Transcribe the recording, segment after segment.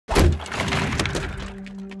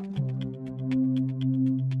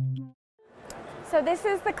So this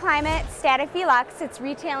is the Klymit Static Deluxe. It's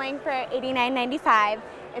retailing for $89.95.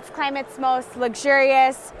 It's Klymit's most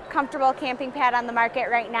luxurious, comfortable camping pad on the market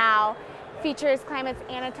right now. Features Klymit's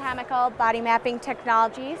anatomical body mapping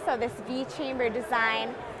technology. So this V-chamber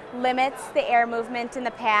design limits the air movement in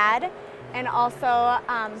the pad and also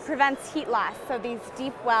prevents heat loss. So these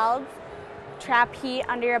deep welds trap heat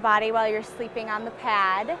under your body while you're sleeping on the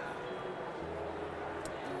pad.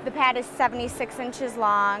 The pad is 76 inches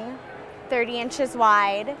long, 30 inches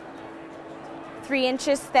wide, 3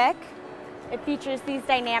 inches thick. It features these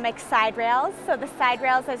dynamic side rails. So the side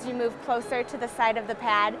rails, as you move closer to the side of the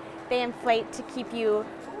pad, they inflate to keep you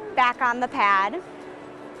back on the pad.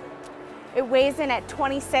 It weighs in at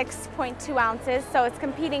 26.2 ounces, so it's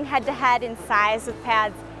competing head-to-head in size with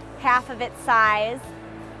pads half of its size.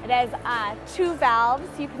 It has 2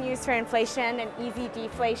 valves you can use for inflation and easy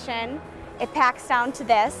deflation. It packs down to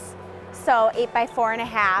this, so 8 by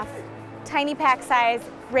 4.5. Tiny pack size,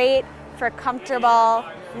 great for comfortable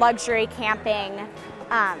luxury camping.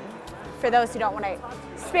 For those who don't want to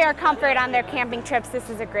spare comfort on their camping trips,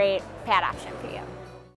 this is a great pad option for you.